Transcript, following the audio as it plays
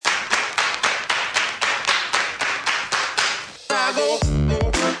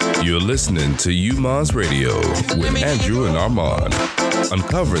You're listening to UMass Radio with Andrew and Armand,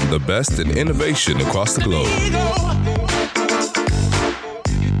 uncovering the best in innovation across the globe.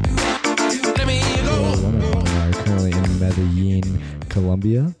 I'm currently in Medellin,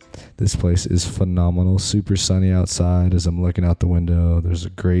 Colombia. This place is phenomenal. Super sunny outside as I'm looking out the window. There's a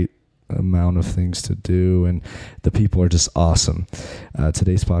great amount of things to do, and the people are just awesome.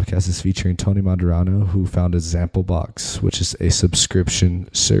 Today's podcast is featuring Tony Maderano, who founded Zamplebox, which is a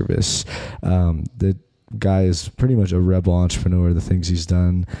subscription service. The guy is pretty much a rebel entrepreneur. The things he's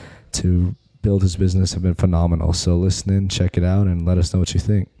done to build his business have been phenomenal. So listen in, check it out, and let us know what you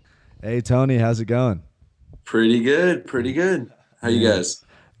think. Hey, Tony, how's it going? Pretty good. How you guys?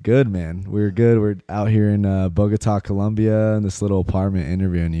 Good, man. We're good. We're out here in Bogota, Colombia, in this little apartment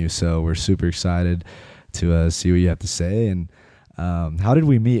interviewing you. So we're super excited to see what you have to say. And how did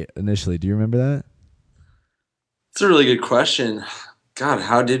we meet initially? Do you remember that? It's a really good question. God,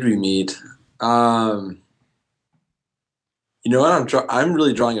 how did we meet? You know what? I'm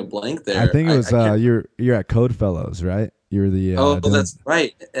really drawing a blank there. I think it was you're at Code Fellows, right? You were the that's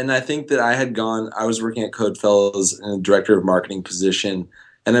right. And I think that I was working at Code Fellows in a director of marketing position.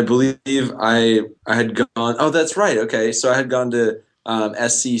 And I believe I had gone. Oh, that's right. Okay, so I had gone to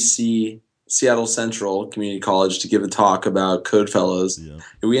SCC, Seattle Central Community College, to give a talk about Code Fellows. Yeah.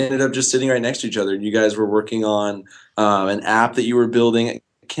 And we ended up just sitting right next to each other. And you guys were working on an app that you were building. I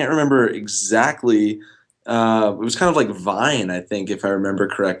can't remember exactly. It was kind of like Vine, I think, if I remember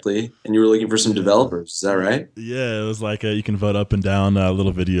correctly. And you were looking for some developers. Is that right? Yeah, it was like you can vote up and down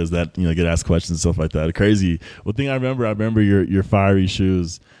little videos that get asked questions and stuff like that. Crazy. One thing I remember your fiery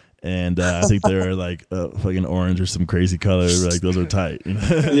shoes, and I think they were like fucking orange or some crazy color. Like those are tight.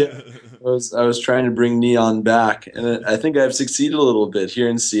 Yeah, I was trying to bring neon back, and I think I've succeeded a little bit here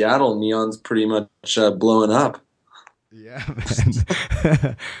in Seattle. Neon's pretty much blowing up. Yeah,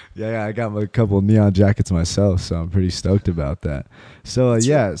 man. yeah, I got a couple of neon jackets myself, so I'm pretty stoked about that. So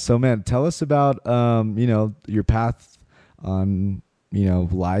so man, tell us about your path on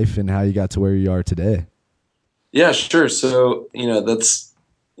life and how you got to where you are today. Yeah, sure. So that's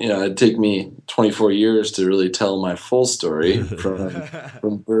it'd take me 24 years to really tell my full story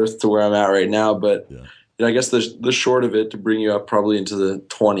from birth to where I'm at right now, but. Yeah. I guess the short of it, to bring you up probably into the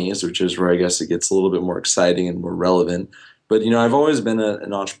 20s, which is where I guess it gets a little bit more exciting and more relevant. But I've always been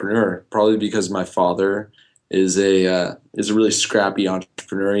an entrepreneur, probably because my father is a really scrappy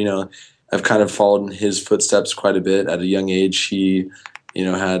entrepreneur. I've kind of followed in his footsteps quite a bit. At a young age, he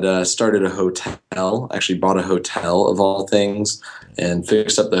had started a hotel, actually bought a hotel of all things, and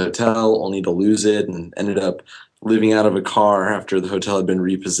fixed up the hotel only to lose it, and ended up living out of a car after the hotel had been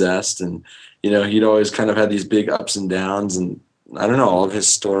repossessed. And he'd always kind of had these big ups and downs, and I don't know, all of his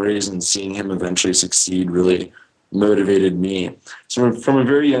stories and seeing him eventually succeed really motivated me. So from a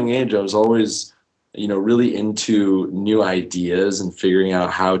very young age, I was always, really into new ideas and figuring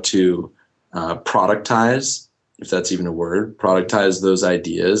out how to productize, if that's even a word, productize those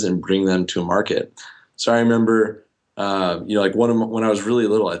ideas and bring them to a market. So I remember, like when I was really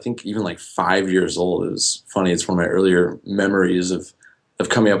little, I think even like 5 years old, it was funny. It's one of my earlier memories of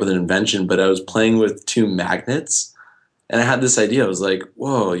coming up with an invention, but I was playing with two magnets, and I had this idea. I was like,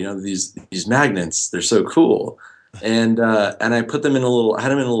 whoa, these magnets, they're so cool. And I put them I had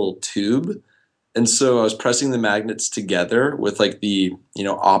them in a little tube. And so I was pressing the magnets together with like the,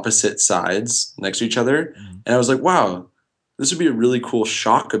 opposite sides next to each other. Mm-hmm. And I was like, wow, this would be a really cool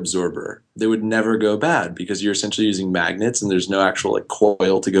shock absorber. They would never go bad because you're essentially using magnets and there's no actual like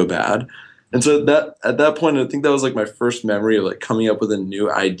coil to go bad. And so at that point, I think that was like my first memory of like coming up with a new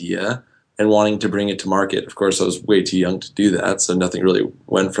idea and wanting to bring it to market. Of course, I was way too young to do that, so nothing really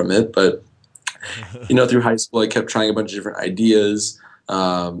went from it. But through high school, I kept trying a bunch of different ideas.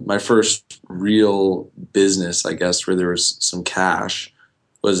 My first real business, I guess, where there was some cash,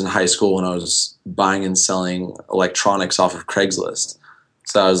 was in high school when I was buying and selling electronics off of Craigslist.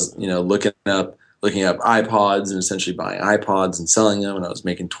 So I was, looking up iPods and essentially buying iPods and selling them, and I was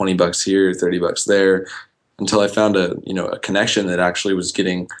making $20 here, $30 there, until I found a connection that actually was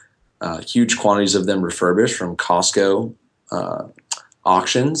getting huge quantities of them refurbished from Costco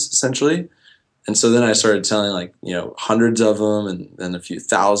auctions, essentially. And so then I started selling hundreds of them and then a few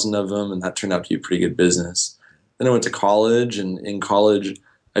thousand of them, and that turned out to be a pretty good business. Then I went to college, and in college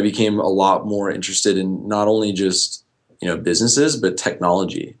I became a lot more interested in not only just businesses but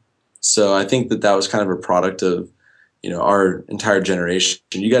technology. So I think that was kind of a product of, our entire generation.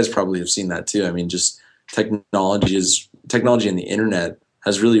 You guys probably have seen that too. I mean, just technology and the internet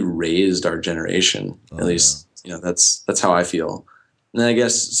has really raised our generation. At least, that's how I feel. And then I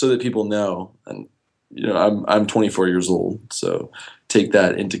guess so that people know, and I'm 24 years old, so take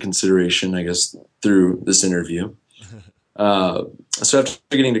that into consideration, I guess, through this interview. So after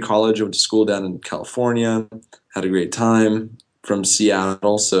getting to college, I went to school down in California, had a great time from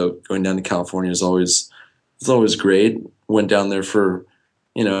Seattle. So going down to California is always great. Went down there for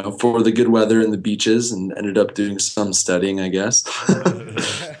the good weather and the beaches, and ended up doing some studying, I guess.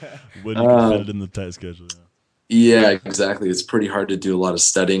 When you can fit it in the tight schedule. Yeah, exactly. It's pretty hard to do a lot of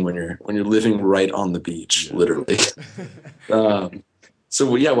studying when you're living right on the beach, literally.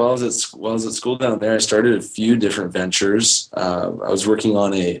 So yeah, while I was at school down there, I started a few different ventures. I was working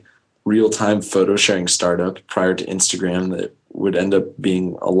on a real-time photo sharing startup prior to Instagram that would end up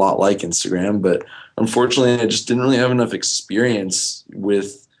being a lot like Instagram, but unfortunately, I just didn't really have enough experience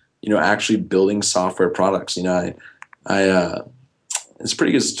with actually building software products. It's a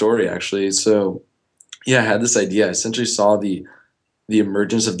pretty good story actually. So yeah, I had this idea. I essentially saw the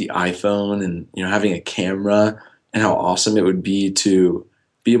emergence of the iPhone and having a camera, and how awesome it would be to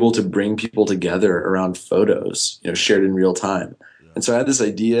be able to bring people together around photos, shared in real time. And so I had this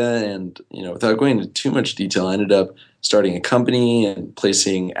idea, and without going into too much detail, I ended up starting a company and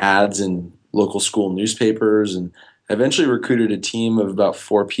placing ads in local school newspapers, and I eventually recruited a team of about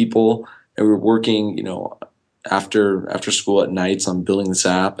 4 people, and we were working, after school at nights on building this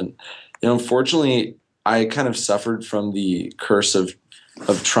app. And unfortunately, I kind of suffered from the curse of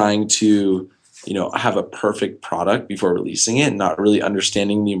trying to have a perfect product before releasing it, and not really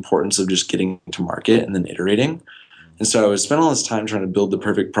understanding the importance of just getting to market and then iterating. And so I was spent all this time trying to build the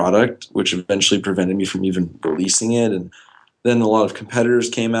perfect product, which eventually prevented me from even releasing it. And then a lot of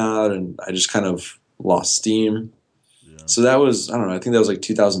competitors came out, and I just kind of lost steam. Yeah. So that was, I don't know, I think that was like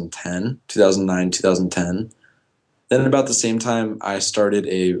 2009, 2010. Then about the same time, I started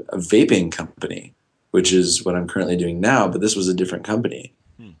a vaping company, which is what I'm currently doing now, but this was a different company.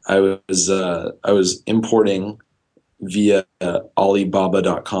 I was importing via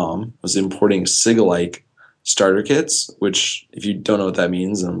Alibaba.com. I was importing Cigalike starter kits, which, if you don't know what that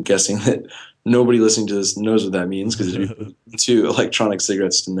means, I'm guessing that nobody listening to this knows what that means, because you're too electronic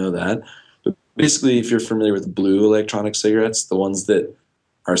cigarettes to know that. But basically, if you're familiar with blue electronic cigarettes, the ones that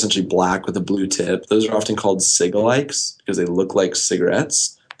are essentially black with a blue tip, those are often called Cigalikes because they look like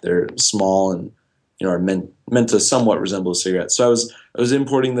cigarettes. They're small and are meant to somewhat resemble a cigarette. So I was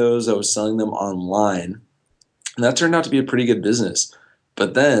importing those. I was selling them online, and that turned out to be a pretty good business.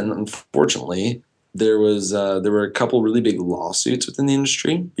 But then, unfortunately, there were a couple really big lawsuits within the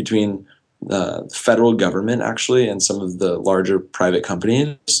industry between the federal government actually and some of the larger private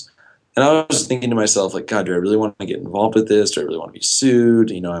companies. And I was thinking to myself, like, God, do I really want to get involved with this? Do I really want to be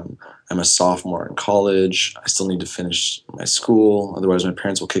sued? I'm a sophomore in college. I still need to finish my school. Otherwise, my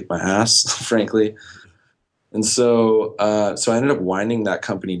parents will kick my ass, frankly. And so I ended up winding that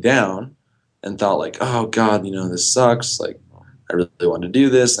company down and thought, like, oh, God, this sucks. Like, I really wanted to do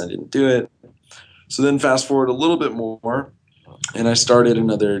this, and I didn't do it. So then fast forward a little bit more, and I started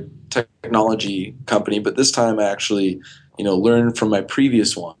another technology company. But this time I actually learned from my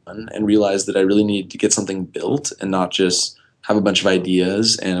previous one and realized that I really needed to get something built and not just have a bunch of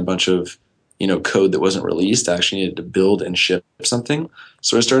ideas and a bunch of, code that wasn't released. I actually needed to build and ship something.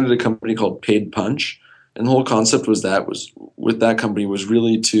 So I started a company called Paid Punch. And the whole concept was with that company was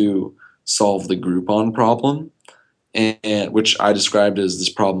really to solve the Groupon problem, and which I described as this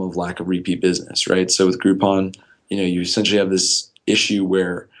problem of lack of repeat business, right? So with Groupon, you essentially have this issue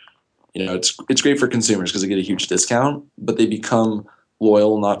where it's great for consumers because they get a huge discount, but they become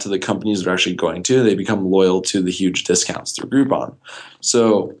loyal not to the companies they're actually going to. They become loyal to the huge discounts through Groupon.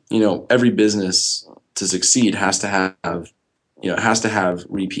 So, every business to succeed has to have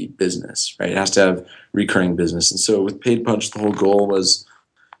repeat business, right? It has to have recurring business. And so with Paid Punch, the whole goal was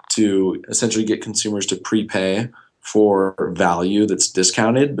to essentially get consumers to prepay for value that's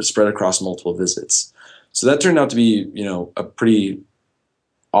discounted but spread across multiple visits. So that turned out to be, a pretty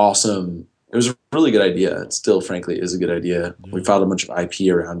awesome. It was a really good idea. It still, frankly, is a good idea. We filed a bunch of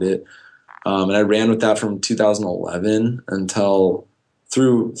IP around it, and I ran with that from 2011 until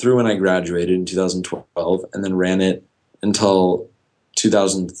through when I graduated in 2012, and then ran it until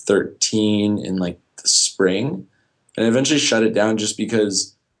 2013 in like the spring, and I eventually shut it down just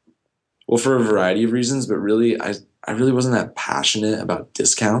because, well, for a variety of reasons, but really, I really wasn't that passionate about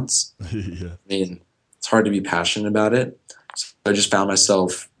discounts. Yeah. I mean, it's hard to be passionate about it. So I just found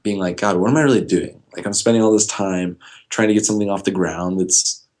myself being like, God, what am I really doing? Like, I'm spending all this time trying to get something off the ground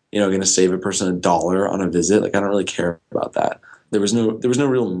that's, going to save a person $1 on a visit. Like, I don't really care about that. There was no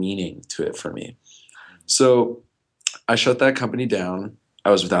real meaning to it for me. So I shut that company down.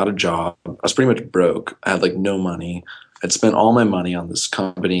 I was without a job. I was pretty much broke. I had like no money. I'd spent all my money on this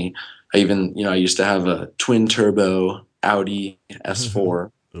company. I even, I used to have a twin turbo Audi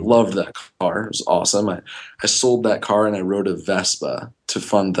S4. Loved that car. It was awesome. I sold that car and I rode a Vespa to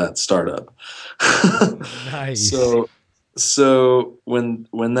fund that startup. Nice. So when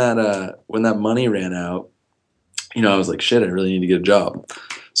that money ran out, I was like, shit, I really need to get a job.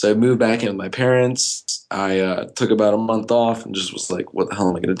 So I moved back in with my parents. I took about a month off and just was like, what the hell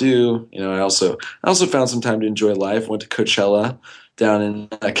am I going to do? I also found some time to enjoy life. Went to Coachella down in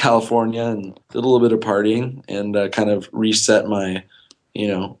California and did a little bit of partying and kind of reset my,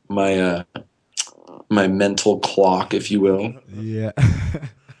 my mental clock, if you will. Yeah.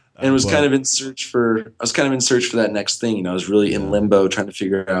 And was kind of in search for that next thing. I was really in limbo trying to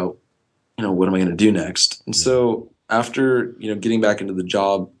figure out, what am I going to do next? And so after, getting back into the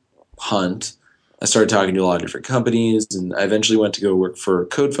job hunt, I started talking to a lot of different companies, and I eventually went to go work for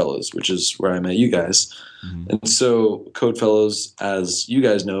Codefellows, which is where I met you guys. Mm-hmm. And so Codefellows, as you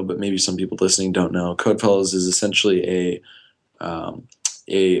guys know, but maybe some people listening don't know, Codefellows is essentially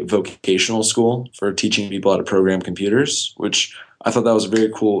a vocational school for teaching people how to program computers, which I thought that was a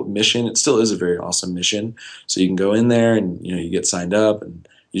very cool mission. It still is a very awesome mission. So you can go in there and, you get signed up and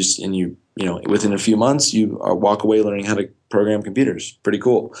within a few months, you walk away learning how to program computers. Pretty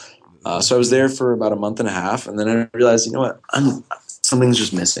cool. So I was there for about a month and a half, and then I realized, something's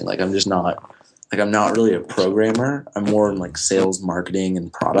just missing. Like I'm not really a programmer. I'm more in like sales, marketing,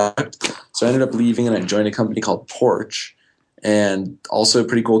 and product. So I ended up leaving, and I joined a company called Porch, and also a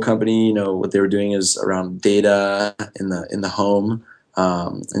pretty cool company. What they were doing is around data in the home,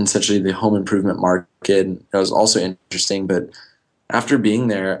 and essentially the home improvement market. And it was also interesting, but after being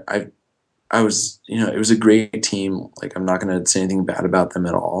there, I was, it was a great team. Like, I'm not going to say anything bad about them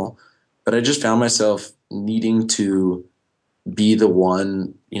at all, but I just found myself needing to be the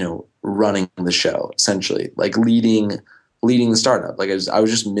one, running the show, essentially, like leading the startup. Like I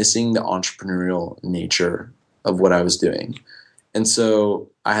was just missing the entrepreneurial nature of what I was doing. And so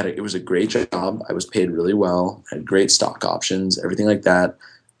it was a great job. I was paid really well. I had great stock options, everything like that.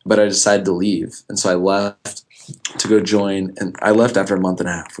 But I decided to leave. And so I left to go join, and I left after a month and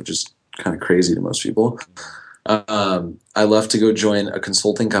a half, which is kind of crazy to most people. I left to go join a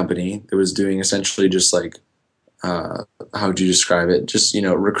consulting company that was doing essentially just like, how would you describe it? Just,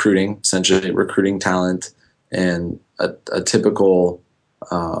 recruiting, essentially recruiting talent, and a typical,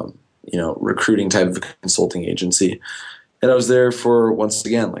 recruiting type of consulting agency. And I was there for, once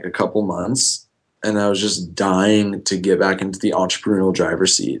again, like a couple months, and I was just dying to get back into the entrepreneurial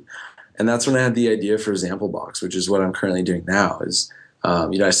driver's seat. And that's when I had the idea for Zamplebox, which is what I'm currently doing now. Is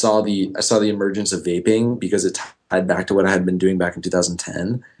I saw the emergence of vaping because it tied back to what I had been doing back in 2010,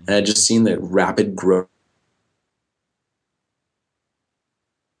 and I had just seen the rapid growth.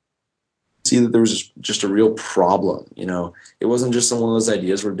 See that there was just a real problem. It wasn't just one of those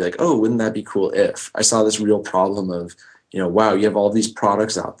ideas where it'd be like, oh, wouldn't that be cool if? I saw this real problem of, wow, you have all these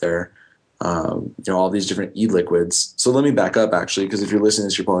products out there. All these different e-liquids. So let me back up actually, because if you're listening to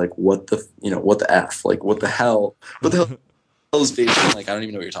this, you're probably like, what the F? Like, what the hell is vaping? Like, I don't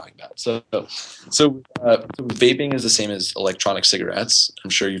even know what you're talking about. So vaping is the same as electronic cigarettes.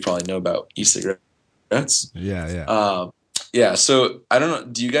 I'm sure you probably know about e-cigarettes. Yeah. Yeah. So I don't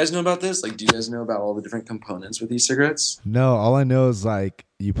know. Do you guys know about this? Like, do you guys know about all the different components with e-cigarettes? No, all I know is like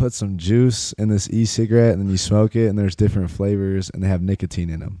you put some juice in this e-cigarette and then you smoke it, and there's different flavors and they have nicotine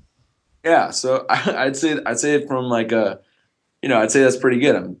in them. Yeah, so I'd say from like I'd say that's pretty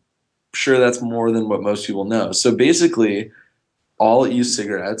good. I'm sure that's more than what most people know. So basically, all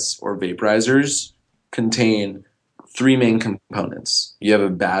e-cigarettes or vaporizers contain three main components. You have a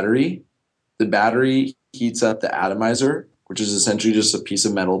battery. The battery heats up the atomizer, which is essentially just a piece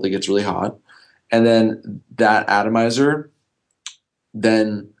of metal that gets really hot. And then that atomizer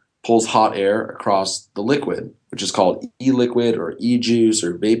then pulls hot air across the liquid, which is called e-liquid or e-juice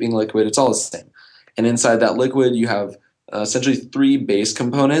or vaping liquid. It's all the same. And inside that liquid, you have essentially three base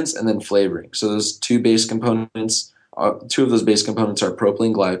components and then flavoring. So those two of those base components are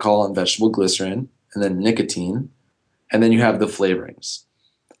propylene glycol and vegetable glycerin, and then nicotine. And then you have the flavorings.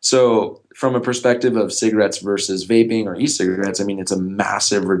 So from a perspective of cigarettes versus vaping or e-cigarettes, I mean, it's a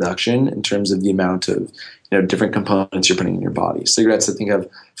massive reduction in terms of the amount of different components you're putting in your body. Cigarettes, I think, have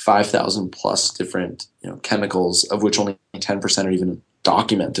 5,000 plus different chemicals, of which only 10% are even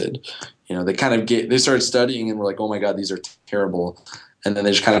documented. They started studying and were like, oh my God, these are terrible. And then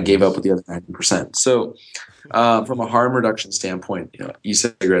they just kind of gave up with the other 90%. So from a harm reduction standpoint,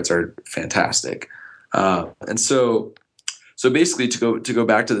 e-cigarettes are fantastic. And so basically, to go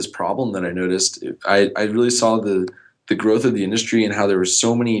back to this problem that I noticed, I really saw the growth of the industry and how there were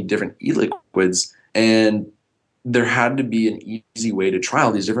so many different e-liquids. And there had to be an easy way to try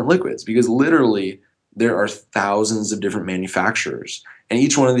all these different liquids, because literally there are thousands of different manufacturers, and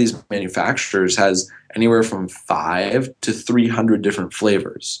each one of these manufacturers has anywhere from 5 to 300 different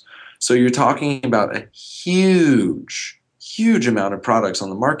flavors. So you're talking about a huge amount of products on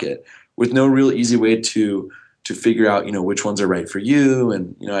the market with no real easy way to figure out, which ones are right for you.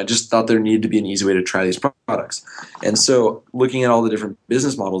 And, I just thought there needed to be an easy way to try these products. And so looking at all the different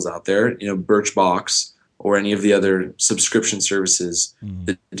business models out there, Birchbox or any of the other subscription services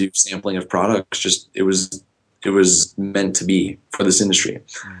that do sampling of products, just it was meant to be for this industry.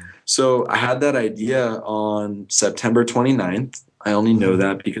 So I had that idea on September 29th. I only know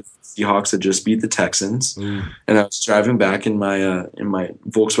that because the Seahawks had just beat the Texans, and I was driving back in my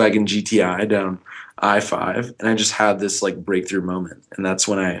Volkswagen GTI down I-5, and I just had this like breakthrough moment, and that's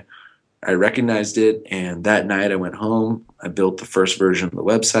when I recognized it. And that night I went home, I built the first version of the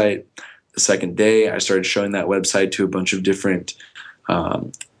website. The second day I started showing that website to a bunch of different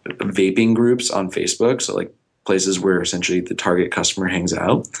vaping groups on Facebook, so like places where essentially the target customer hangs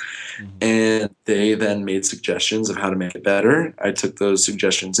out. And they then made suggestions of how to make it better. I took those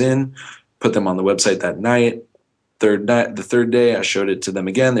suggestions in, put them on the website that night. The third day, I showed it to them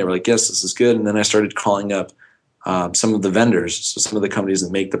again. They were like, yes, this is good. And then I started calling up some of the vendors, so some of the companies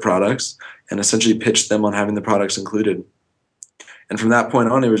that make the products, and essentially pitched them on having the products included. And from that point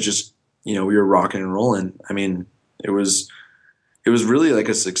on, it was just, we were rocking and rolling. I mean, it was really like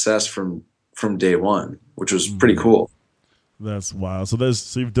a success from day one, which was pretty cool. That's wild.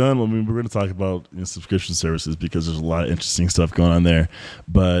 So you've done, we're going to talk about subscription services because there's a lot of interesting stuff going on there.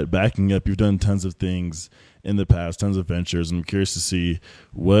 But backing up, you've done tons of things in the past, tons of ventures. And I'm curious to see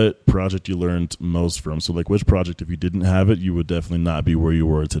what project you learned most from. So like which project, if you didn't have it, you would definitely not be where you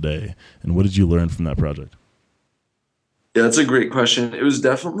were today. And what did you learn from that project? Yeah, that's a great question. It was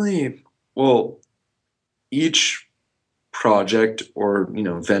definitely, each project or,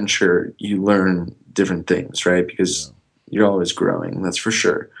 venture, you learn different things, right? Because you're always growing, that's for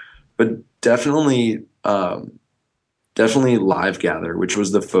sure. But definitely LiveGather, which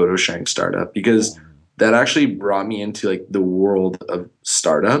was the photo sharing startup, because that actually brought me into like the world of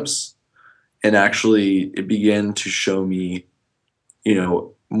startups, and actually it began to show me,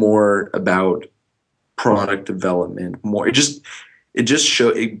 more about product development. More,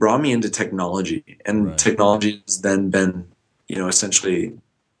 it brought me into technology, and technology has then been, essentially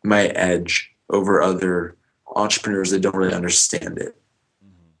my edge over other entrepreneurs that don't really understand it.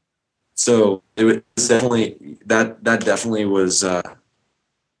 So it was definitely that definitely was not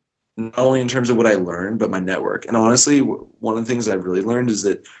only in terms of what I learned, but my network. And honestly, one of the things I've really learned is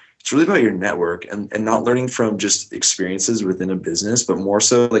that it's really about your network, and not learning from just experiences within a business, but more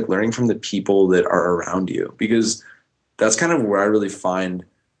so like learning from the people that are around you, because that's kind of where I really find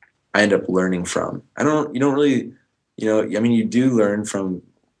I end up learning from. You don't really, you do learn from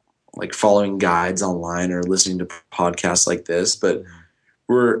like following guides online or listening to podcasts like this, but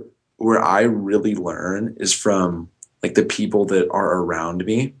where I really learn is from like the people that are around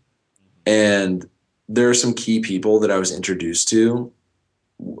me. And there are some key people that I was introduced to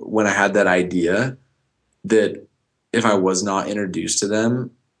when I had that idea that if I was not introduced to them,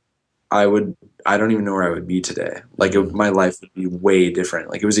 I don't even know where I would be today. Like my life would be way different.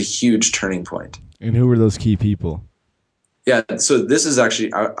 Like it was a huge turning point. And who were those key people? Yeah. So this is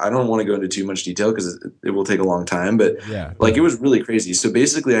actually, I don't want to go into too much detail because it will take a long time, but it was really crazy. So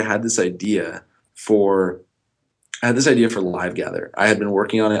basically I had this idea for LiveGather. I had been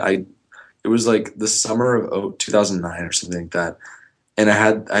working on it. It was like the summer of 2009 or something like that. And I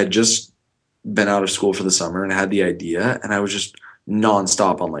had just been out of school for the summer, and I had the idea, and I was just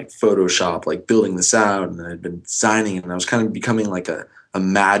nonstop on like Photoshop, like building this out, and I'd been designing, and I was kind of becoming like a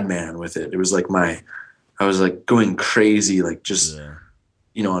madman with it. It was like I was like going crazy, like just,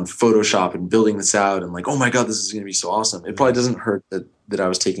 on Photoshop and building this out, and like, oh my God, this is going to be so awesome. It probably doesn't hurt that I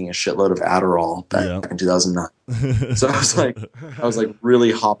was taking a shitload of Adderall back in 2009. So I was like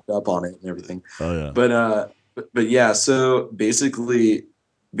really hopped up on it and everything. Oh yeah. But yeah, so basically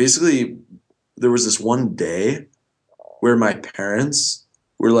there was this one day where my parents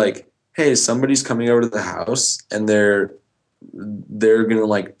were like, hey, somebody's coming over to the house, and they're going to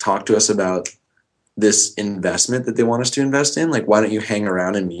like talk to us about this investment that they want us to invest in. Like, why don't you hang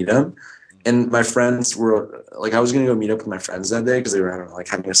around and meet them? And my friends were like, I was going to go meet up with my friends that day because they were, I don't know, like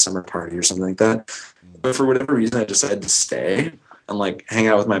having a summer party or something like that. But for whatever reason, I decided to stay and like hang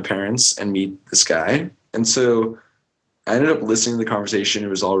out with my parents and meet this guy. And so I ended up listening to the conversation. It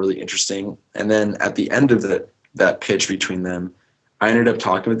was all really interesting. And then at the end of that pitch between them, I ended up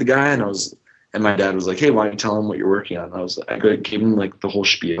talking with the guy, and And my dad was like, hey, why don't you tell him what you're working on? And I gave him like the whole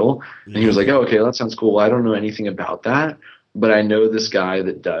spiel. And he was like, oh, okay, that sounds cool. Well, I don't know anything about that, but I know this guy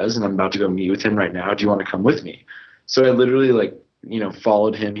that does, and I'm about to go meet with him right now. Do you want to come with me? So I literally like,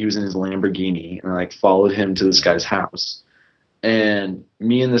 followed him. He was in his Lamborghini, and I like followed him to this guy's house. And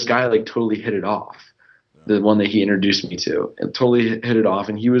me and this guy like totally hit it off. The one that he introduced me to, and totally hit it off.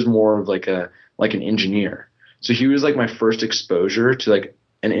 And he was more of like an engineer. So he was like my first exposure to like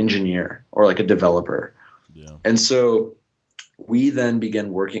an engineer or like a developer. Yeah. And so we then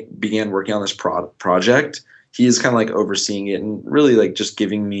began working on this project. He is kind of like overseeing it and really like just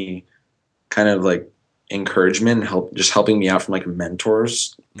giving me kind of like encouragement and helping me out from like a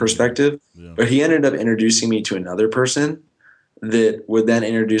mentor's perspective. Yeah. But he ended up introducing me to another person that would then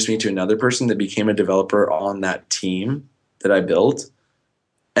introduce me to another person that became a developer on that team that I built.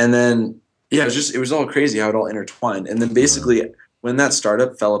 And then, yeah, it was all crazy how it all intertwined. And then basically when that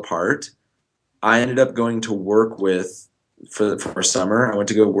startup fell apart, I ended up going to work for summer. I went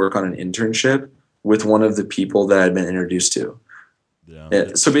to go work on an internship with one of the people that I'd been introduced to.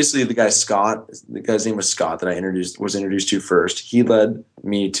 Yeah. So basically the guy's name was Scott that I was introduced to first. He led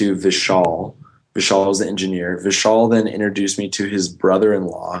me to Vishal. Vishal was the engineer. Vishal then introduced me to his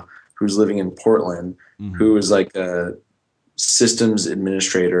brother-in-law, who's living in Portland, who was like a systems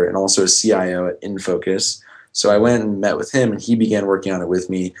administrator and also a CIO at InFocus. So I went and met with him, and he began working on it with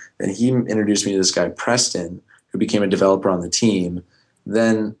me. Then he introduced me to this guy, Preston, who became a developer on the team.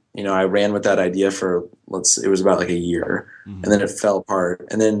 Then, I ran with that idea it was about like a year, and then it fell apart.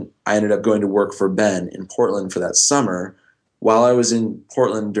 And then I ended up going to work for Ben in Portland for that summer. While I was in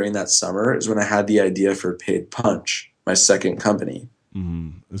Portland during that summer is when I had the idea for Paid Punch, my second company.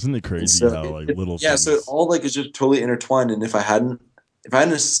 Mm-hmm. Isn't it crazy how like little things... so it all like is just totally intertwined. And if I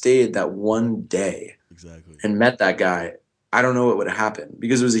hadn't stayed that one day and met that guy, I don't know what would have happened,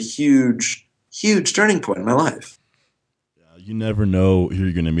 because it was a huge, huge turning point in my life. Yeah, you never know who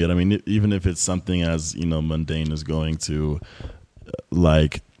you're going to meet. I mean, even if it's something as mundane as going to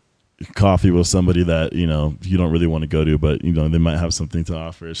like coffee with somebody that you don't really want to go to, but they might have something to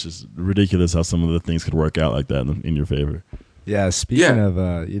offer. It's just ridiculous how some of the things could work out like that in your favor. Yeah, speaking of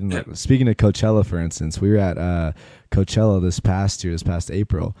Coachella, for instance, we were at Coachella this past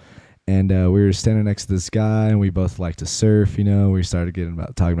April, and we were standing next to this guy, and we both like to surf. We started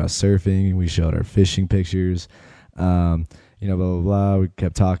talking about surfing. We showed our fishing pictures, blah blah blah. We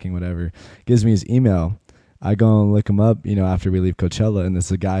kept talking, whatever. Gives me his email. I go and look him up, after we leave Coachella, and it's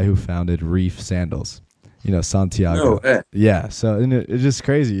a guy who founded Reef Sandals, Santiago. No, yeah, so it's just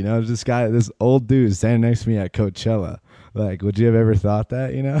crazy, this old dude standing next to me at Coachella. Like, would you have ever thought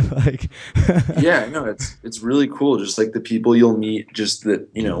that, like? Yeah, no, it's really cool. Just like the people you'll meet, just that,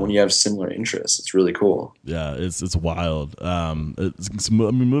 when you have similar interests, it's really cool. Yeah, it's wild.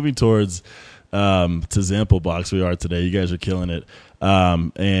 Moving towards to Zamplebox, we are today. You guys are killing it.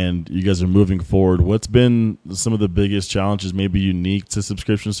 And you guys are moving forward. What's been some of the biggest challenges, maybe unique to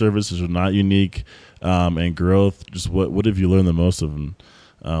subscription services or not unique, and growth? Just what have you learned the most of, and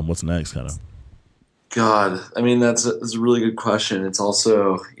what's next, kind of? God, I mean, that's a really good question. It's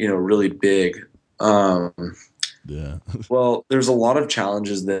also, really big. Yeah. Well, there's a lot of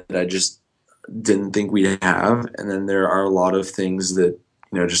challenges that I just didn't think we'd have. And then there are a lot of things that,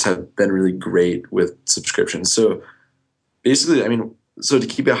 just have been really great with subscriptions. So basically, so to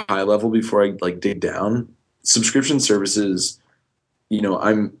keep it high level before I like dig down, subscription services,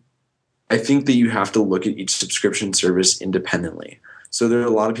 I think that you have to look at each subscription service independently. So there are a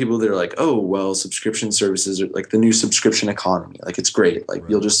lot of people that are like, oh, well, subscription services are like the new subscription economy. Like, it's great. Like,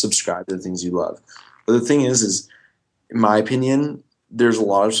 you'll just subscribe to the things you love. But the thing is in my opinion, there's a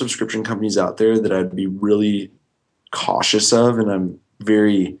lot of subscription companies out there that I'd be really cautious of. And I'm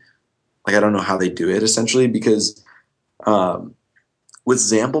very, like, I don't know how they do it, essentially, because with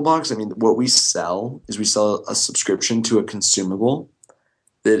Zamplebox, what we sell is we sell a subscription to a consumable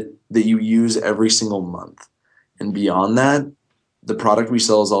that you use every single month. And beyond that, the product we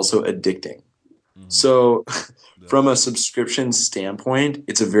sell is also addicting. Mm-hmm. So from a subscription standpoint,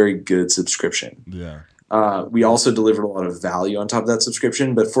 it's a very good subscription. Yeah. We also deliver a lot of value on top of that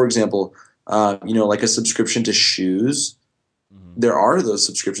subscription. But for example, like a subscription to shoes, there are those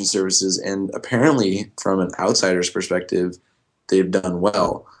subscription services. And apparently from an outsider's perspective, they've done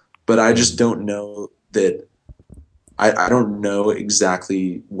well. But I just don't know that I don't know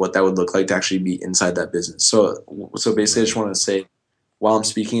exactly what that would look like to actually be inside that business. So basically I just want to say, while I'm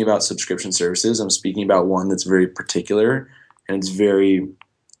speaking about subscription services, I'm speaking about one that's very particular and it's very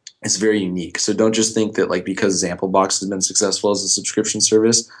unique. So don't just think that like because Zamplebox has been successful as a subscription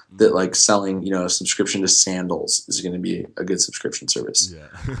service that like selling, a subscription to sandals is going to be a good subscription service. Yeah.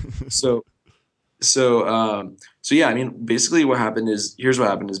 So So yeah, I mean, basically here's what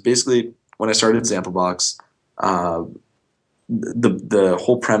happened is basically when I started Samplebox, the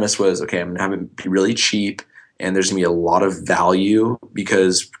whole premise was, okay, I'm gonna have it be really cheap, and there's gonna be a lot of value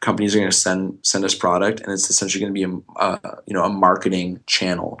because companies are gonna send us product, and it's essentially gonna be a marketing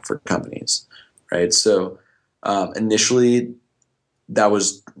channel for companies, right? So initially,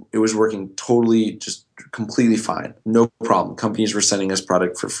 it was working totally, just completely fine, no problem. Companies were sending us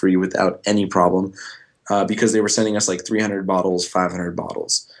product for free without any problem, because they were sending us like 300 bottles, 500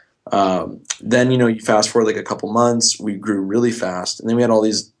 bottles. Then, you fast forward like a couple months, we grew really fast, and then we had all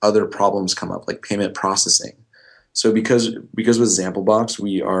these other problems come up, like payment processing. So because with Samplebox,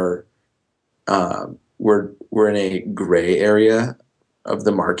 we're in a gray area of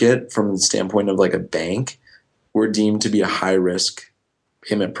the market from the standpoint of like a bank. We're deemed to be a high risk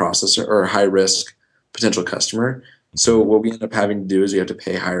payment processor or a high risk potential customer. So what we end up having to do is we have to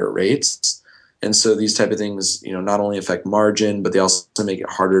pay higher rates. And so these type of things, not only affect margin, but they also make it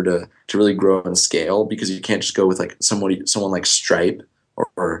harder to really grow and scale, because you can't just go with like someone like Stripe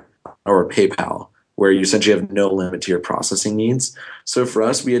or PayPal, where you essentially have no limit to your processing needs. So for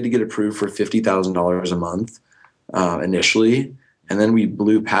us, we had to get approved for $50,000 a month initially, and then we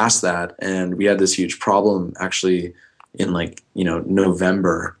blew past that, and we had this huge problem actually in in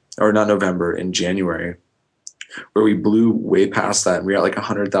January, where we blew way past that, and we got like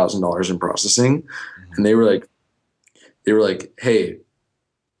 $100,000 in processing. And they were like, hey,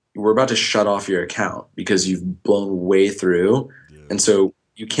 we're about to shut off your account because you've blown way through. Yeah. And so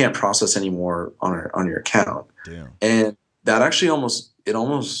you can't process anymore on your account. Damn. And that actually almost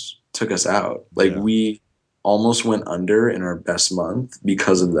took us out. Like, we almost went under in our best month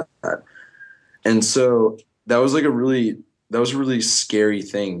because of that. And so that was a really scary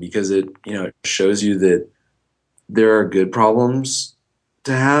thing, because it shows you that there are good problems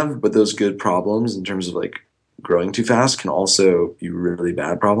to have, but those good problems in terms of like growing too fast can also be really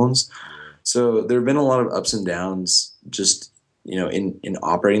bad problems. So there have been a lot of ups and downs just, in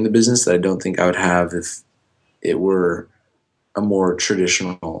operating the business that I don't think I would have if it were a more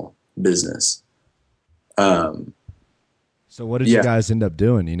traditional business. So what did you guys end up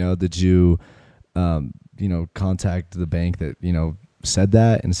doing? Did you, contact the bank that, said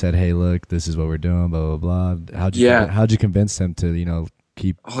that and said, hey, look, this is what we're doing, blah, blah, blah. How'd you convince them to,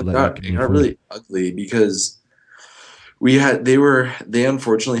 keep? It got really ugly, because they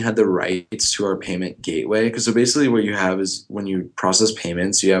unfortunately had the rights to our payment gateway. Because so basically what you have is, when you process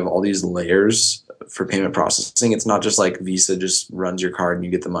payments, you have all these layers for payment processing. It's not just like Visa just runs your card and you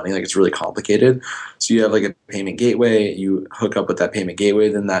get the money. Like, it's really complicated. So you have like a payment gateway, you hook up with that payment gateway,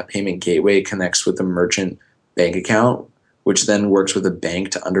 then that payment gateway connects with a merchant bank account, which then works with a bank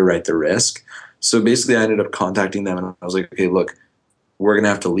to underwrite the risk. So basically I ended up contacting them, and I was like, okay, look, we're going to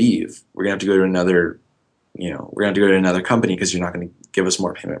have to leave. We're going to have to go to another company, because you're not going to give us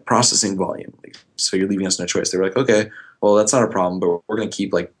more payment processing volume. So you're leaving us no choice. They were like, okay, well, that's not a problem, but we're going to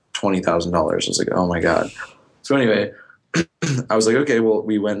keep like $20,000. I was like, oh my God. So anyway, I was like, okay, well,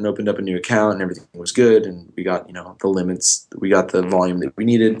 we went and opened up a new account, and everything was good, and we got, the limits, we got the volume that we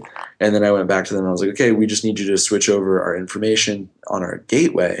needed. And then I went back to them, and I was like, okay, we just need you to switch over our information on our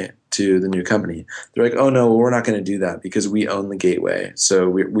gateway to the new company. They're like, oh no, well, we're not going to do that because we own the gateway, so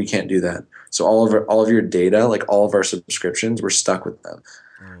we can't do that. So all of your data, like all of our subscriptions, we're stuck with them.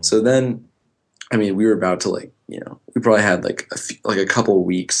 So then, I mean, we were about to we probably had like a couple of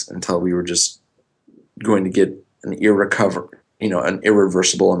weeks until we were just going to get an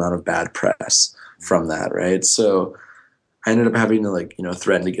irreversible amount of bad press from that, right? So I ended up having to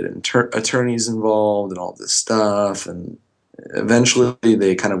threaten to get attorneys involved and all this stuff, and eventually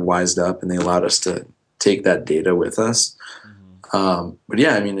they kind of wised up and they allowed us to take that data with us. But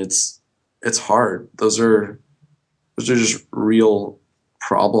yeah, I mean, it's hard. Those are just real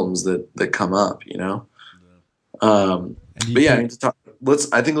problems that come up, But yeah, I mean,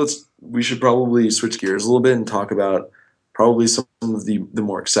 we should probably switch gears a little bit and talk about probably some of the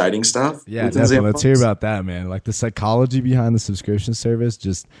more exciting stuff. Yeah, definitely. Let's hear about that, man. Like, the psychology behind the subscription service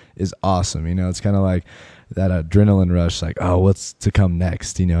just is awesome. It's kind of like that adrenaline rush, like, oh, what's to come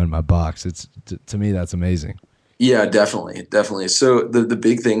next, in my box. To me, that's amazing. Yeah, definitely. So the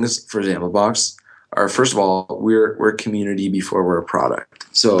big things for Samplebox are, first of all, we're a community before we're a product.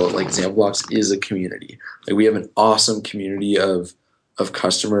 So like, Samplebox is a community. Like, we have an awesome community of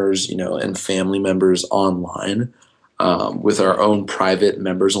customers, and family members online, with our own private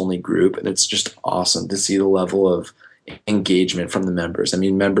members only group. And it's just awesome to see the level of engagement from the members. I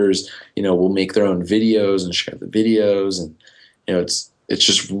mean, members, will make their own videos and share the videos, and it's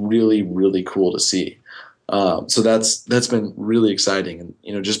just really, really cool to see. So that's been really exciting.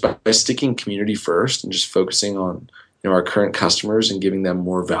 And, just by sticking community first and just focusing on, our current customers and giving them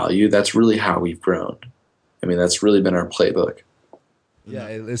more value, that's really how we've grown. I mean, that's really been our playbook. Yeah,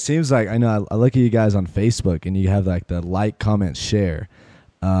 it seems like, I know I look at you guys on Facebook and you have like the like, comment, share.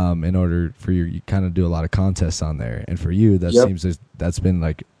 In order for you kind of do a lot of contests on there. And for you, that seems that's been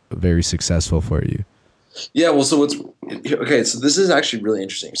like very successful for you. Yeah, well, so okay, so this is actually really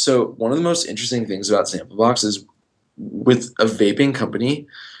interesting. So one of the most interesting things about Samplebox is with a vaping company,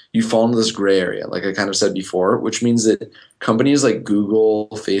 you fall into this gray area, like I kind of said before, which means that companies like Google,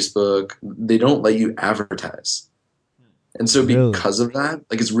 Facebook, they don't let you advertise. And so because of that,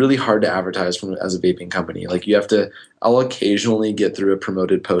 like it's really hard to advertise as a vaping company. Like I'll occasionally get through a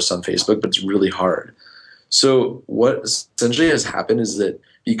promoted post on Facebook, but it's really hard. So what essentially has happened is that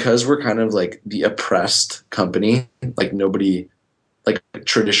because we're kind of like the oppressed company, like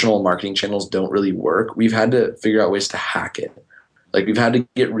traditional marketing channels don't really work. We've had to figure out ways to hack it. Like we've had to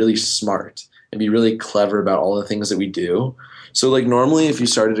get really smart and be really clever about all the things that we do. So like normally if you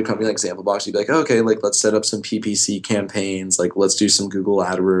started a company like Samplebox, you'd be like, okay, like let's set up some PPC campaigns. Like let's do some Google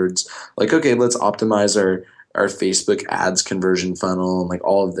AdWords. Like, okay, let's optimize our Facebook ads conversion funnel and like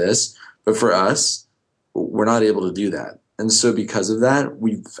all of this. But for us, we're not able to do that. And so because of that,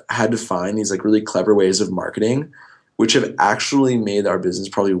 we've had to find these like really clever ways of marketing, which have actually made our business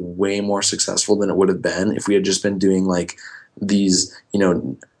probably way more successful than it would have been if we had just been doing like these,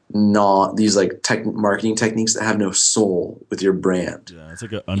 not these like marketing techniques that have no soul with your brand. Yeah, it's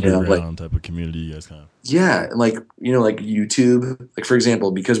like an underground type of community you guys kind of. Yeah, and like like YouTube, like for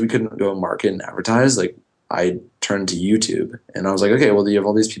example, because we couldn't go market and advertise, like I turned to YouTube and I was like, okay, well you have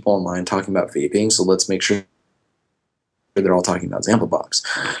all these people online talking about vaping, so let's make sure they're all talking about Samplebox.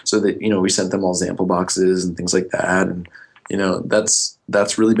 So that we sent them all sample boxes and things like that, and that's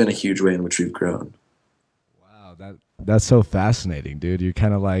really been a huge way in which we've grown. That's so fascinating, dude. You're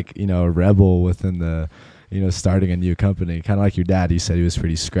kind of like, a rebel within the, starting a new company. Kind of like your dad. He said he was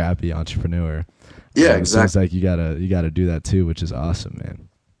pretty scrappy entrepreneur. Yeah, exactly. It sounds like you gotta do that too, which is awesome, man.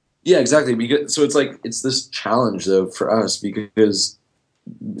 Yeah, exactly. Because so it's this challenge though for us because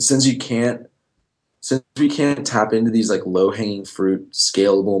since we can't tap into these like low hanging fruit,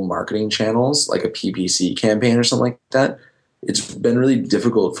 scalable marketing channels like a PPC campaign or something like that, it's been really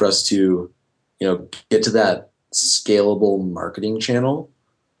difficult for us to, get to that scalable marketing channel.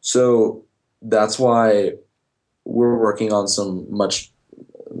 So that's why we're working on some much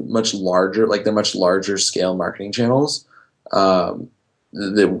larger, like they're much larger scale marketing channels that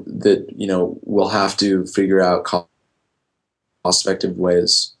we'll have to figure out cost-effective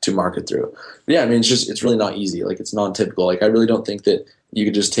ways to market through. But yeah, I mean, it's really not easy. Like it's non-typical. Like I really don't think that you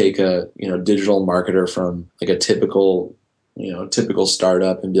could just take a digital marketer from like a typical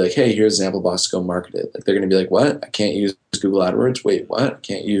startup and be like, hey, here's Samplebox, go market it. Like they're going to be like, what? I can't use Google AdWords. Wait, what? I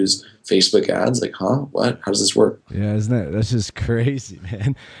can't use Facebook ads. Like, huh? What? How does this work? Yeah, that's just crazy,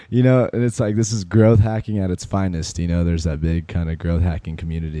 man. And it's like, this is growth hacking at its finest. There's that big kind of growth hacking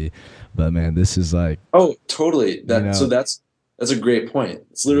community, but man, this is like, oh, totally. So that's a great point.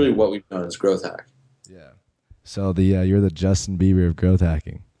 It's literally what we've done is growth hack. Yeah. So you're the Justin Bieber of growth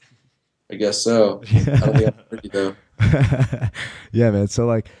hacking. I guess so. I don't think I'm pretty though. Yeah, man. So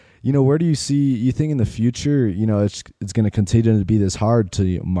like, where do you think in the future, it's going to continue to be this hard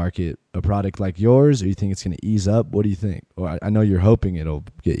to market a product like yours, or you think it's going to ease up? What do you think? Or I know you're hoping it'll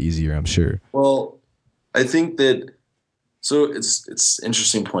get easier, I'm sure. Well, I think that, so it's an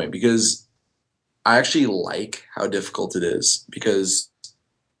interesting point because I actually like how difficult it is because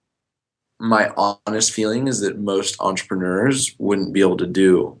my honest feeling is that most entrepreneurs wouldn't be able to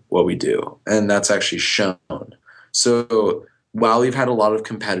do what we do. And that's actually shown. So while we've had a lot of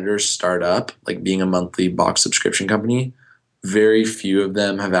competitors start up, like being a monthly box subscription company, very few of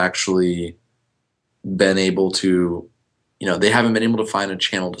them have actually been able to, they haven't been able to find a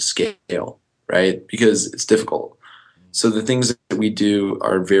channel to scale, right? Because it's difficult. So the things that we do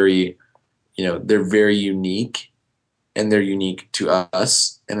are very, they're very unique and they're unique to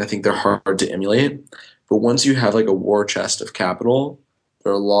us. And I think they're hard to emulate. But once you have like a war chest of capital,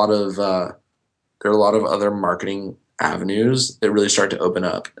 there are a lot of other marketing avenues that really start to open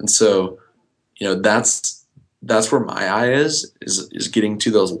up. And so, that's where my eye is getting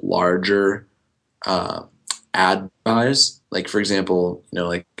to those larger ad buys. Like for example,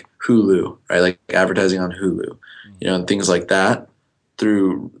 like Hulu, right? Like advertising on Hulu, and things like that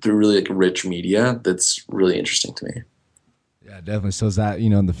through really like rich media. That's really interesting to me. Yeah, definitely. So is that,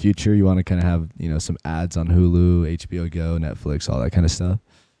 in the future you want to kind of have, some ads on Hulu, HBO Go, Netflix, all that kind of stuff?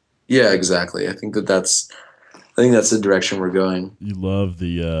 Yeah, exactly. I think that's I think that's the direction we're going. You love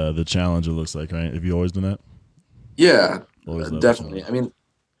the challenge. It looks like, right? Have you always done that? Yeah, Always loved the definitely. challenge. I mean,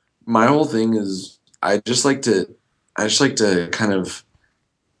 my whole thing is I just like to kind of,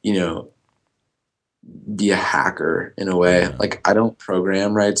 you know, be a hacker in a way. Yeah. Like I don't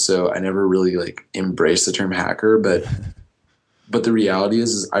program, right? So I never really like embrace the term hacker, but the reality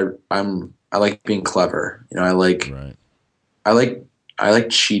is I like being clever. You know, Right. I like I like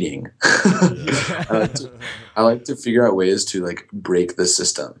cheating. I like to figure out ways to like break the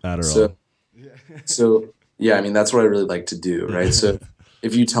system. Adderall. So yeah, I mean that's what I really like to do, right? So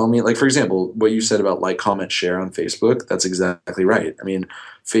if you tell me, like for example, what you said about like, comment, share on Facebook, that's exactly right. I mean,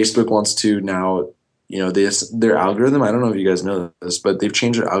 Facebook wants to now, you know, their algorithm. I don't know if you guys know this, but they've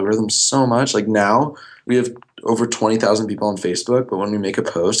changed their algorithm so much. Like now we have over 20,000 people on Facebook, but when we make a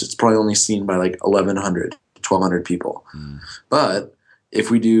post, it's probably only seen by like 1,100, 1,200 people. But if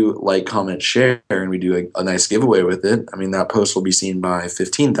we do like, comment, share, and we do a nice giveaway with it, I mean, that post will be seen by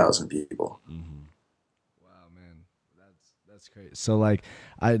 15,000 people. Wow, man, that's great. So like,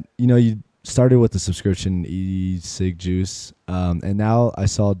 you started with the subscription e-cig juice, and now I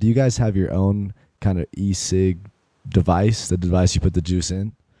saw. Do you guys have your own kind of e-cig device? The device you put the juice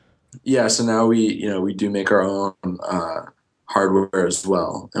in? Yeah, so now we do make our own hardware as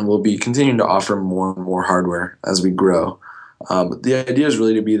well, and we'll be continuing to offer more and more hardware as we grow. But the idea is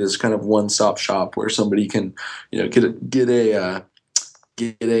really to be this kind of one-stop shop where somebody can, get a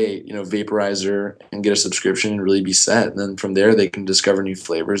vaporizer and get a subscription and really be set. And then from there, they can discover new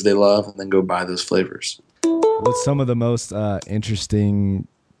flavors they love and then go buy those flavors. What's some of the most interesting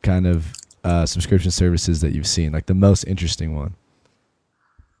kind of subscription services that you've seen? Like the most interesting one?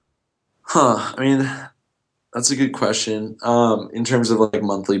 I mean, that's a good question. In terms of like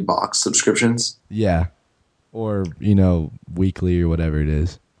monthly box subscriptions. Yeah. Or, weekly or whatever it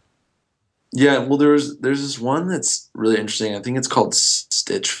is. Yeah, well, there's this one that's really interesting. I think it's called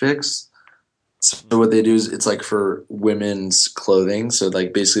Stitch Fix. So what they do is it's like for women's clothing. So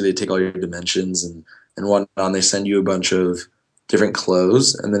like basically they take all your dimensions and whatnot, and they send you a bunch of different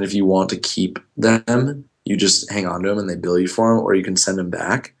clothes. And then if you want to keep them, you just hang on to them and they bill you for them, or you can send them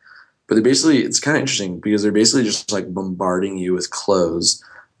back. But it's kind of interesting because they're basically just like bombarding you with clothes,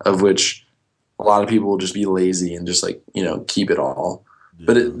 of which a lot of people will just be lazy and just like, keep it all. Yeah.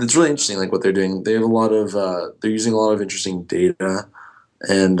 But it's really interesting, like what they're doing. They have they're using a lot of interesting data,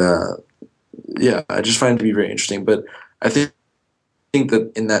 and I just find it to be very interesting. But I think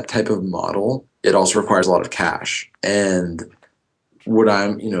that in that type of model, it also requires a lot of cash. And what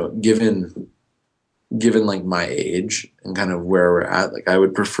I'm, given like my age and kind of where we're at, like I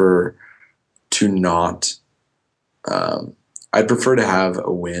would prefer to not. I'd prefer to have a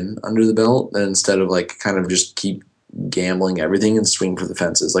win under the belt than instead of like kind of just keep gambling everything and swing for the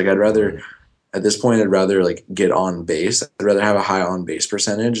fences. Like at this point, I'd rather like get on base. I'd rather have a high on base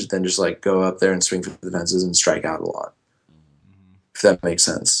percentage than just like go up there and swing for the fences and strike out a lot. If that makes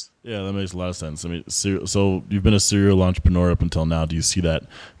sense. Yeah, that makes a lot of sense. I mean, so you've been a serial entrepreneur up until now. Do you see that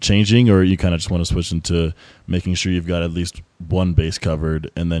changing, or you kind of just want to switch into making sure you've got at least one base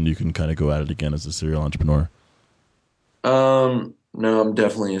covered and then you can kind of go at it again as a serial entrepreneur? No, I'm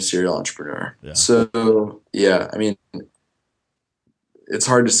definitely a serial entrepreneur. Yeah. So yeah, I mean, it's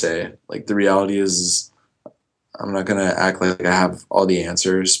hard to say. Like the reality is I'm not going to act like I have all the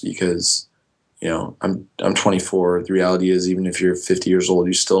answers because, I'm 24. The reality is even if you're 50 years old,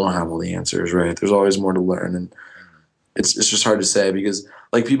 you still don't have all the answers, right? There's always more to learn. And it's just hard to say because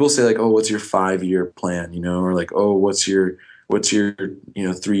like people say like, oh, what's your 5-year plan? Or like, oh, what's your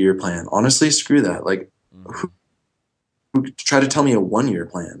 3-year plan? Honestly, screw that. Like, who try to tell me a 1-year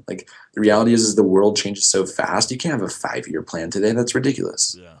plan? Like the reality is the world changes so fast. You can't have a 5-year plan today. That's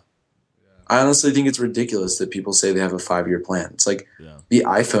ridiculous. Yeah. I honestly think it's ridiculous that people say they have a 5-year plan. It's like the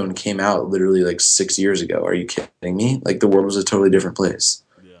iPhone came out literally like 6 years ago. Are you kidding me? Like the world was a totally different place.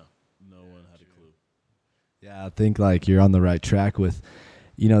 Yeah. No one had a clue. Yeah. I think like you're on the right track with,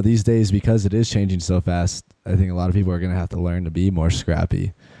 these days, because it is changing so fast, I think a lot of people are going to have to learn to be more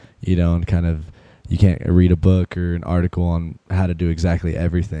scrappy, and kind of, you can't read a book or an article on how to do exactly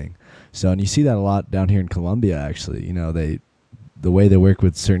everything. So, and you see that a lot down here in Colombia, actually. The way they work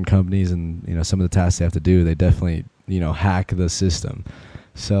with certain companies and, some of the tasks they have to do, they definitely, hack the system.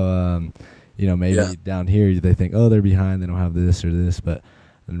 So, maybe down here they think, oh, they're behind, they don't have this or this. But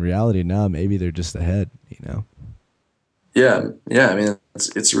in reality, no, maybe they're just ahead, Yeah. I mean,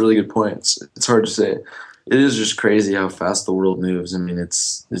 it's a really good point. It's hard to say. It is just crazy how fast the world moves. I mean,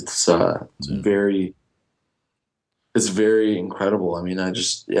 it's very incredible. I mean,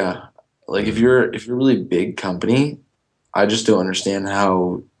 like if you're a really big company, I just don't understand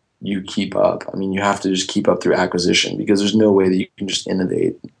how you keep up. I mean, you have to just keep up through acquisition, because there's no way that you can just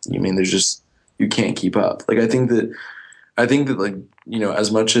innovate. I mean, you can't keep up. Like, I think that like, you know,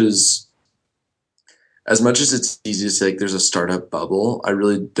 as much as it's easy to say like there's a startup bubble, I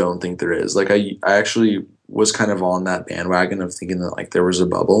really don't think there is. Like, I actually was kind of on that bandwagon of thinking that like there was a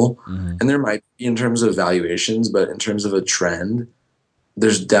bubble, and there might be in terms of valuations, but in terms of a trend,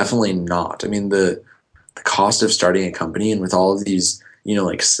 there's definitely not. I mean, the cost of starting a company, and with all of these, you know,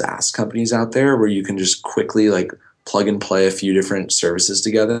 like SaaS companies out there where you can just quickly like plug and play a few different services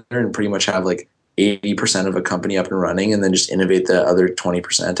together and pretty much have like 80% of a company up and running, and then just innovate the other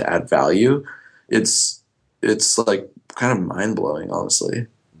 20% to add value. It's like kind of mind blowing, honestly.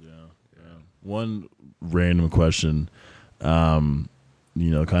 Yeah. One random question, you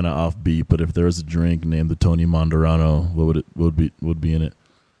know, kind of offbeat, but if there was a drink named the Tony Monderano, what would be in it?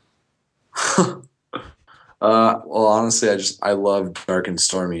 Well, honestly, I love dark and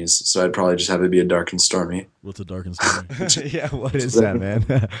stormies, so I'd probably just have it be a dark and stormy. What's a dark and stormy? Yeah, what is that, man?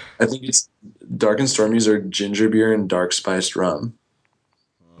 I think it's dark and stormies are ginger beer and dark spiced rum.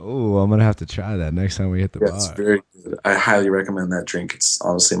 Oh, I'm gonna have to try that next time we hit the bar. It's very good. I highly recommend that drink. It's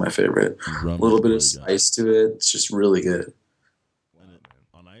honestly my favorite. A little bit of spice to it. It's just really good.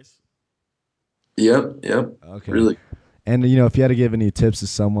 On ice? Yep. Okay. Really. And, you know, if you had to give any tips to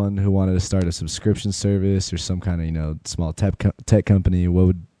someone who wanted to start a subscription service or some kind of, you know, small tech company,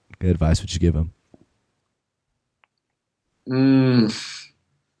 what advice would you give them?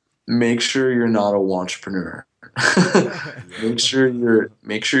 Make sure you're not a wantrepreneur. Make sure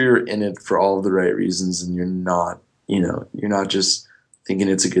you're in it for all of the right reasons, and you're not just thinking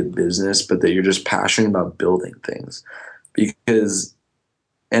it's a good business, but that you're just passionate about building things. Because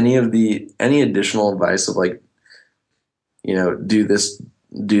any additional advice of like, you know, do this,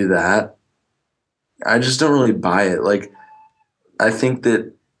 do that, I just don't really buy it. Like, I think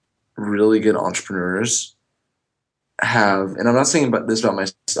that really good entrepreneurs have, and I'm not saying about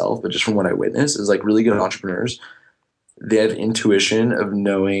myself, but just from what I witness, is like really good entrepreneurs, they have intuition of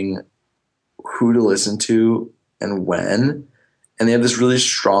knowing who to listen to and when, and they have this really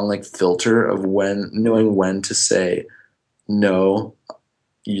strong like filter of knowing when to say no.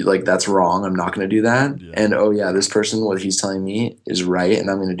 Like, that's wrong, I'm not going to do that. Yeah. And, oh yeah, this person, what he's telling me is right, and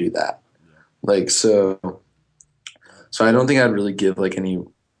I'm going to do that. Yeah. Like, so I don't think I'd really give like any,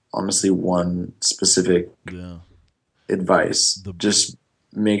 honestly, one specific advice. Just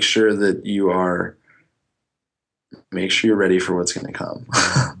make sure you're ready for what's going to come.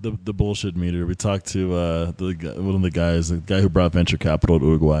 the bullshit meter. We talked to one of the guys, the guy who brought venture capital to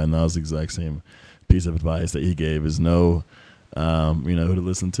Uruguay, and that was the exact same piece of advice that he gave: is know you know, who to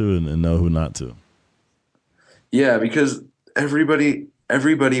listen to and know who not to. Yeah, because everybody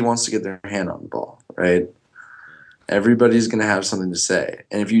wants to get their hand on the ball, right? Everybody's going to have something to say.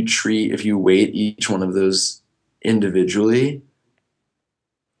 And if you weight each one of those individually,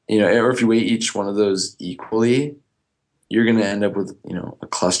 you know, or if you weight each one of those equally, you're going to end up with, you know, a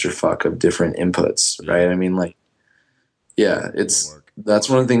clusterfuck of different inputs, right? I mean, like, yeah, that's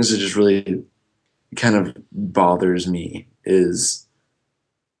one of the things that just really kind of bothers me is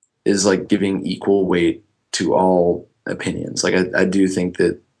like giving equal weight to all opinions. Like, I do think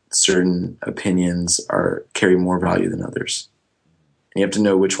that certain opinions carry more value than others, and you have to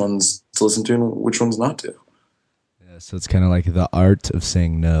know which ones to listen to and which ones not to. Yeah, so it's kind of like the art of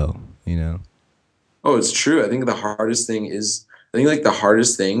saying no, you know? Oh, it's true. I think the hardest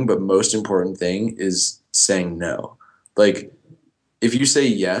thing, but most important thing is saying no. Like, if you say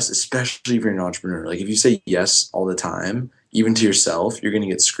yes, especially if you're an entrepreneur, like if you say yes all the time, even to yourself, you're going to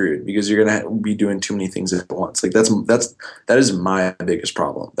get screwed, because you're going to be doing too many things at once. Like, that is my biggest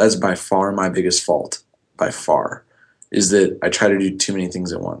problem. That is by far my biggest fault, by far, is that I try to do too many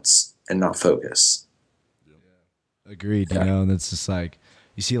things at once and not focus. Agreed. Yeah. You know, and it's just like,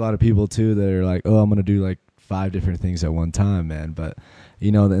 you see a lot of people too that are like, oh, I'm going to do like 5 different things at one time, man. But,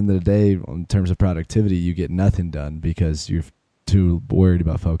 you know, at the end of the day, in terms of productivity, you get nothing done because you're too worried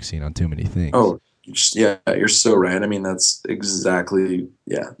about focusing on too many things. Oh, yeah, you're so right. I mean, that's exactly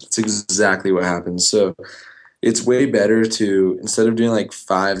what happens. So it's way better to, instead of doing like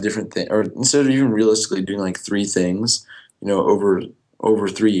 5 different things, or instead of even realistically doing like 3 things, you know, over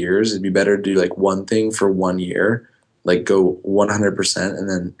 3 years, it'd be better to do like one thing for 1 year, like go 100%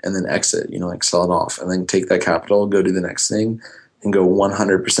 and then exit, you know, like sell it off, and then take that capital, go do the next thing and go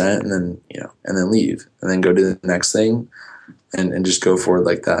 100%, and then, you know, and then leave, and then go do the next thing and just go forward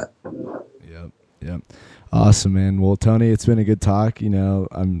like that. Yep. Awesome, man. Well, Tony, it's been a good talk. You know,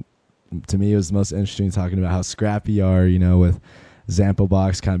 to me, it was most interesting talking about how scrappy you are, you know, with Zampo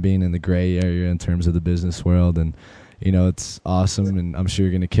Box kind of being in the gray area in terms of the business world. And, it's awesome, and I'm sure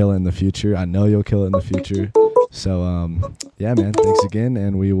you're gonna kill it in the future. I know you'll kill it in the future. So yeah, man, thanks again,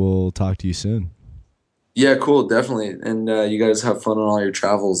 and we will talk to you soon. Yeah, cool, definitely. And you guys have fun on all your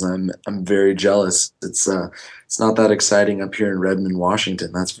travels. I'm very jealous. It's not that exciting up here in Redmond,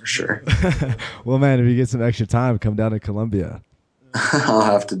 Washington, that's for sure. Well, man, if you get some extra time, come down to Columbia. I'll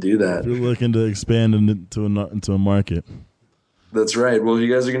have to do that. If you're looking to expand into a market. That's right. Well, if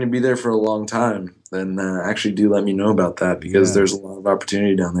you guys are going to be there for a long time, then actually do let me know about that, because there's a lot of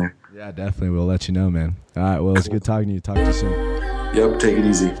opportunity down there. Yeah, definitely. We'll let you know, man. All right. Well, it's good talking to you. Talk to you soon. Yep. Take it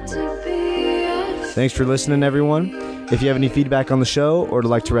easy. Thanks for listening, everyone. If you have any feedback on the show or would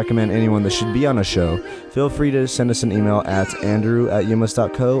like to recommend anyone that should be on a show, feel free to send us an email at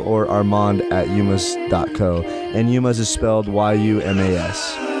andrew@yumas.co or armand@yumas.co. And Yumas is spelled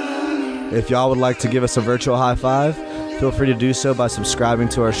Y-U-M-A-S. If y'all would like to give us a virtual high five, feel free to do so by subscribing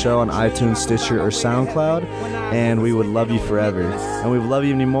to our show on iTunes, Stitcher, or SoundCloud, and we would love you forever. And we would love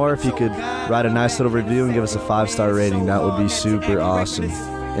you even more if you could write a nice little review and give us a 5-star rating. That would be super awesome.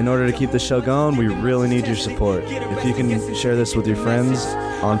 In order to keep the show going, we really need your support. If you can share this with your friends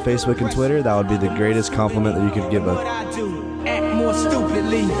on Facebook and Twitter, that would be the greatest compliment that you could give us. Act more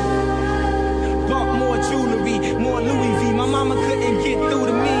stupidly. Bought more jewelry, more Louis V. My mama couldn't get through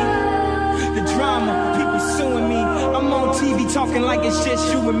to me. The drama, people suing me. I'm on TV talking like it's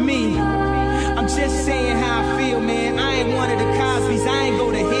just you and me. I'm just saying how I feel, man. I ain't one of the Cosbys, I ain't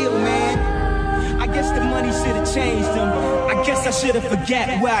go to Hill, man. I guess the money should have changed them. I guess I should have forgot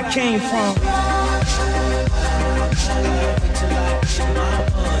where I came from.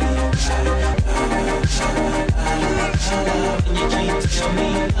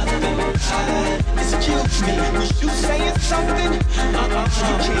 Excuse me, was you saying something? You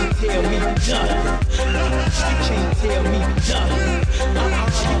can't tell me nothing. You can't tell me nothing.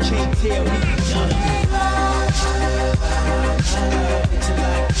 You can't tell me nothing. Till I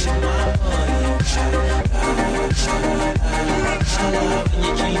get my money.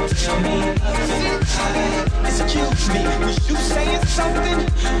 You can't tell me nothing. Excuse me, was you saying something? You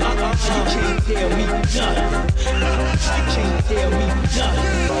can't tell me nothing. You can't tell me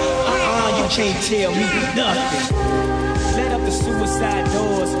nothing. You can't tell me nothing. Let up the suicide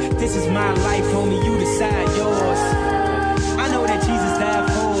doors. This is my life, homie, you decide yours. I know that Jesus died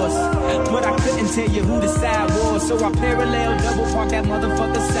for us, but I couldn't tell you who the side was. So I parallel double park that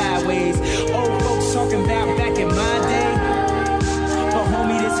motherfucker sideways. Old folks talking about back in my day, but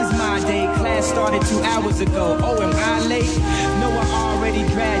homie, this is my day. Class started 2 hours ago. Oh, am I late? No, I already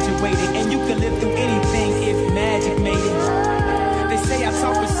graduated, and you can live through anything if magic made it. They say I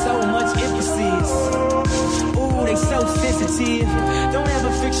talk with so much emphasis. Ooh, they so sensitive. Don't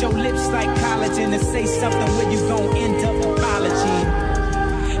ever fix your lips like collagen to say something where you gon' end up apologizing.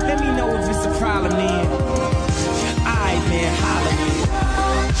 Let me know if it's a problem then. Aight, man, holla me.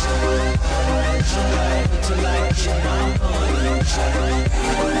 Till I get my money.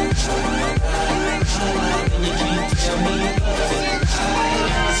 And you can't tell me nothing.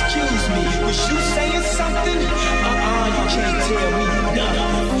 Excuse me, was you saying something? You can't tell me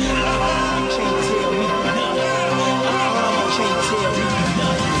nothing. You can't tell me nothing. You can't tell me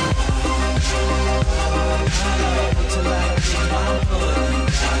nothing. Till I get my money.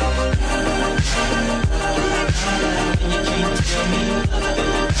 And you can't tell me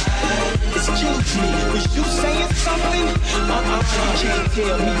nothing. Excuse me, was you saying something? You can't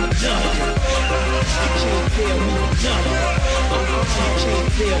tell me nothing. You can't tell me nothing. You can't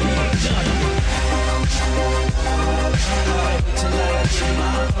tell me nothing. Till I